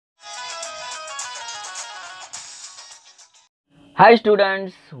Hi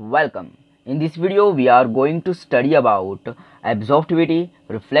students, welcome. In this video we are going to study about absorptivity,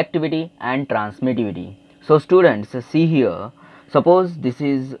 reflectivity and transmittivity. So students, see here, suppose this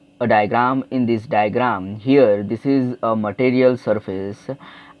is a diagram. In this diagram here, this is a material surface,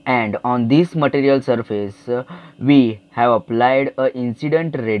 and on this material surface we have applied a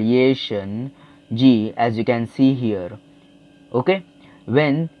incident radiation G, as you can see here. Okay,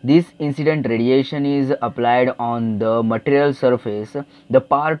 when this incident radiation is applied on the material surface, the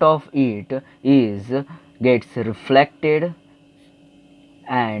part of it is gets reflected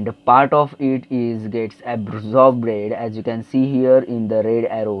and part of it is gets absorbed, as you can see here in the red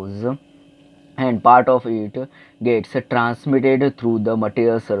arrows, and part of it gets transmitted through the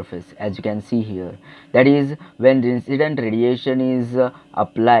material surface, as you can see here. That is, when the incident radiation is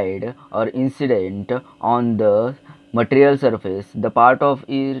applied or incident on the material surface, the part of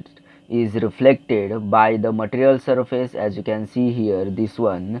it is reflected by the material surface, as you can see here, this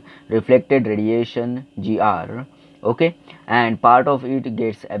one, reflected radiation GR. Okay, and part of it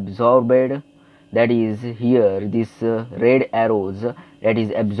gets absorbed, that is here this red arrows, that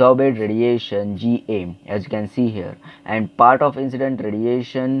is absorbed radiation GA, as you can see here, and part of incident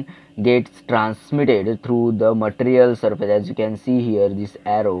radiation gets transmitted through the material surface, as you can see here, this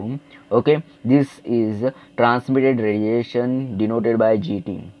arrow. Okay, this is transmitted radiation denoted by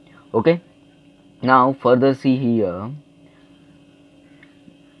GT. Okay, now further see here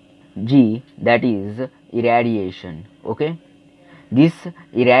G, that is irradiation. Okay, this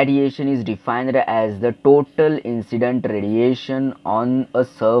irradiation is defined as the total incident radiation on a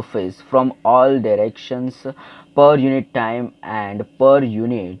surface from all directions per unit time and per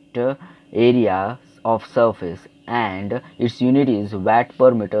unit area of surface, and its unit is watt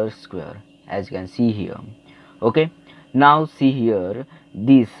per meter square, as you can see here. Okay, now see here,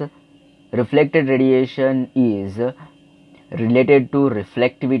 this reflected radiation is related to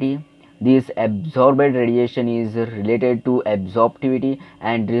reflectivity, this absorbed radiation is related to absorptivity,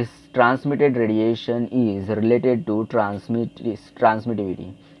 and this transmitted radiation is related to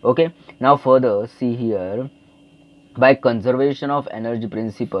transmittivity. Okay, now further see here, by conservation of energy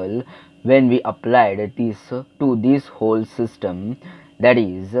principle, when we applied this to this whole system, that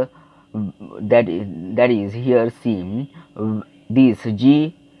is here seen, this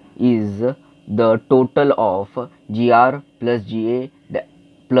G is the total of GR plus GA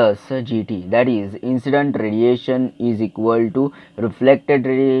plus GT, that is incident radiation is equal to reflected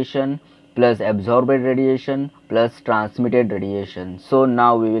radiation plus absorbed radiation plus transmitted radiation. So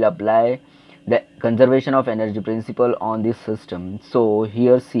now we will apply the conservation of energy principle on this system. So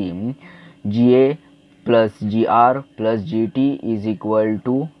here see, GA plus GR plus GT is equal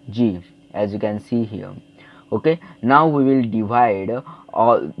to G, as you can see here. Okay, now we will divide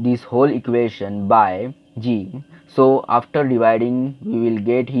all this whole equation by G. So after dividing, we will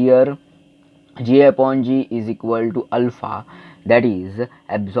get here G upon G is equal to alpha, that is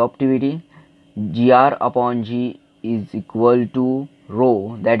absorptivity, GR upon G is equal to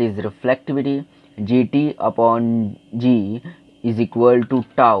rho, that is reflectivity, GT upon G is equal to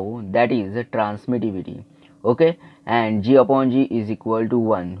tau, that is transmittivity. Okay, and G upon G is equal to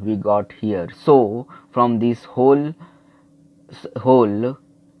 1 we got here. So from this whole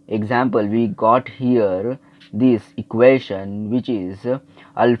example we got here this equation, which is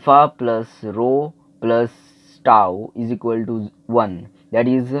alpha plus rho plus tau is equal to 1, that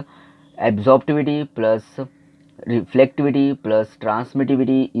is absorptivity plus reflectivity plus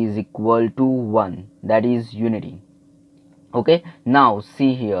transmittivity is equal to 1, that is unity. Okay, now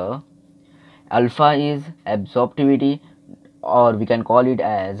see here, alpha is absorptivity, or we can call it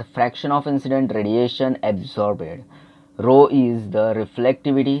as fraction of incident radiation absorbed. Rho is the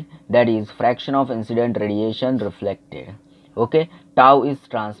reflectivity, that is fraction of incident radiation reflected. Okay, tau is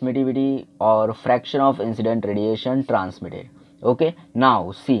transmittivity or fraction of incident radiation transmitted. Okay,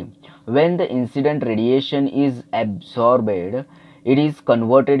 now see, when the incident radiation is absorbed, it is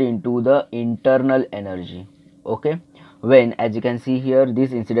converted into the internal energy. Okay, when, as you can see here,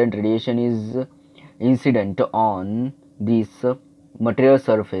 this incident radiation is incident on this material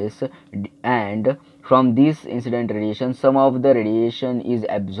surface, and from this incident radiation some of the radiation is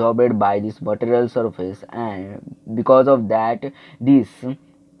absorbed by this material surface, and because of that this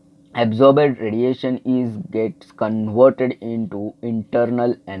absorbed radiation is gets converted into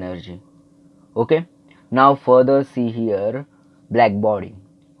internal energy. Okay, now further see here black body.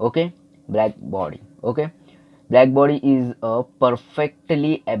 Okay, black body. Okay, black body is a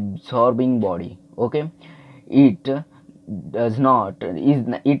perfectly absorbing body. Okay, it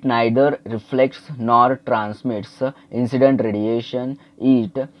it neither reflects nor transmits incident radiation.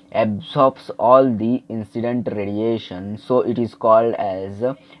 It absorbs all the incident radiation, so it is called as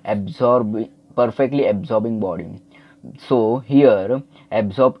perfectly absorbing body. So here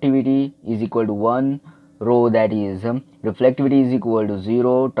absorptivity is equal to 1 rho, that is reflectivity is equal to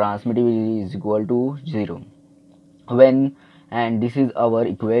 0, transmittivity is equal to 0. When, and this is our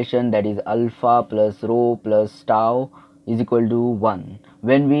equation, that is alpha plus rho plus tau is equal to 1.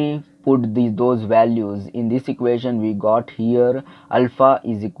 When we put those values in this equation, we got here alpha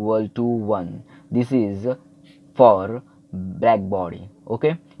is equal to 1. This is for black body.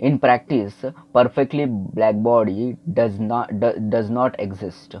 Okay, in practice perfectly black body does not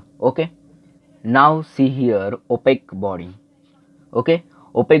exist. Okay, now see here opaque body. Okay,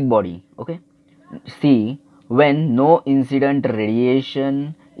 opaque body. Okay, see, when no incident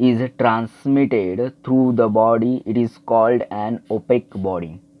radiation is transmitted through the body, it is called an opaque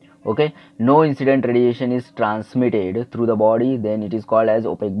body. Okay, no incident radiation is transmitted through the body, then it is called as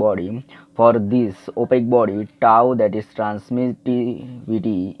opaque body. For this opaque body, tau, that is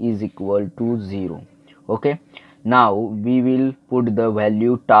transmittivity, is equal to 0. Okay, now we will put the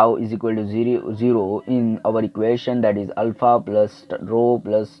value tau is equal to 0 in our equation, that is alpha plus rho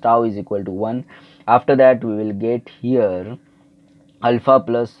plus tau is equal to 1. After that we will get here alpha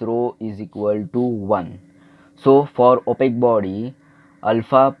plus rho is equal to 1. So for opaque body,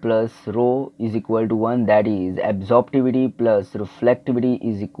 alpha plus rho is equal to 1, that is absorptivity plus reflectivity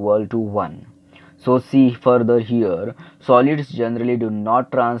is equal to 1. So see further here, solids generally do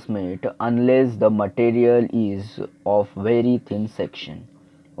not transmit unless the material is of very thin section.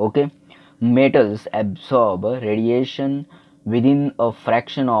 Okay, metals absorb radiation within a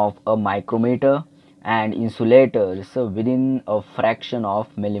fraction of a micrometer and insulators within a fraction of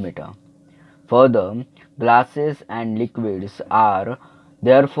millimeter. Further, glasses and liquids are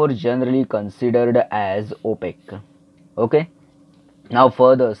therefore generally considered as opaque. Okay, now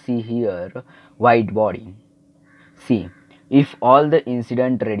further see here white body. See, if all the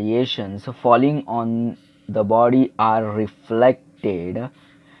incident radiations falling on the body are reflected,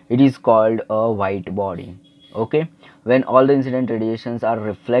 it is called a white body. Okay, when all the incident radiations are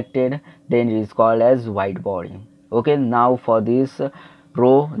reflected, then it is called as white body. Okay, now for this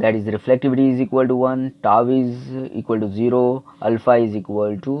rho, that is reflectivity is equal to 1, tau is equal to 0, alpha is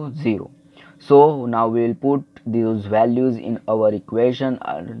equal to 0. So now we will put those values in our equation,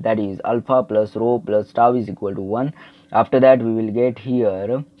 that is alpha plus rho plus tau is equal to 1. After that we will get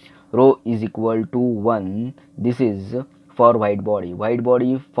here rho is equal to 1. This is for white body.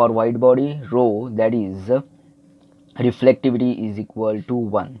 For white body, rho, that is reflectivity is equal to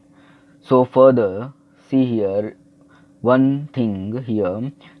 1. So further see here one thing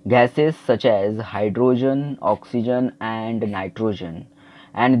here, gases such as hydrogen, oxygen and nitrogen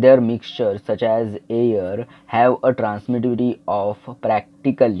and their mixtures such as air have a transmittivity of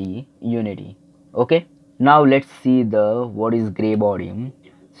practically unity. Okay, now let's see the what is gray body.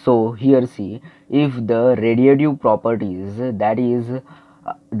 So here see, if the radiative properties, that is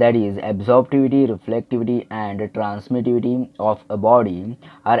absorptivity, reflectivity and transmittivity of a body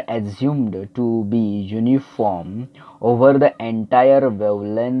are assumed to be uniform over the entire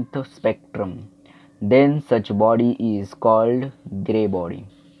wavelength spectrum, then such body is called gray body.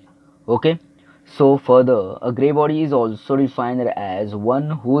 Okay, so further a gray body is also defined as one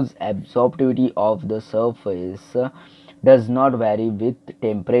whose absorptivity of the surface does not vary with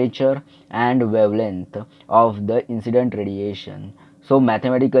temperature and wavelength of the incident radiation. So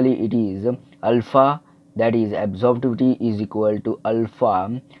mathematically it is alpha, that is absorptivity, is equal to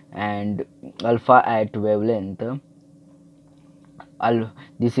alpha, and alpha at wavelength,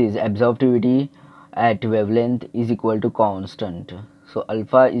 this is absorptivity at wavelength is equal to constant. So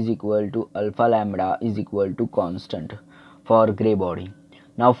alpha is equal to alpha lambda is equal to constant for gray body.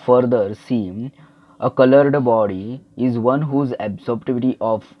 Now further see, a colored body is one whose absorptivity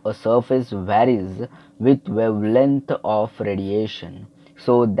of a surface varies with wavelength of radiation.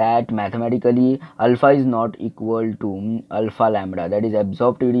 So that mathematically alpha is not equal to alpha lambda, that is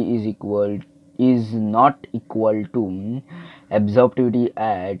absorptivity is not equal to absorptivity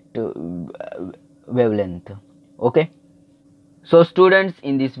at wavelength. Okay, so students,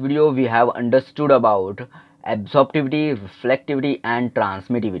 in this video we have understood about absorptivity, reflectivity and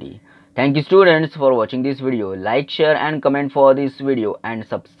transmittivity. Thank you students for watching this video. Like, share and comment for this video and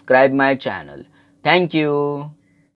subscribe my channel. Thank you.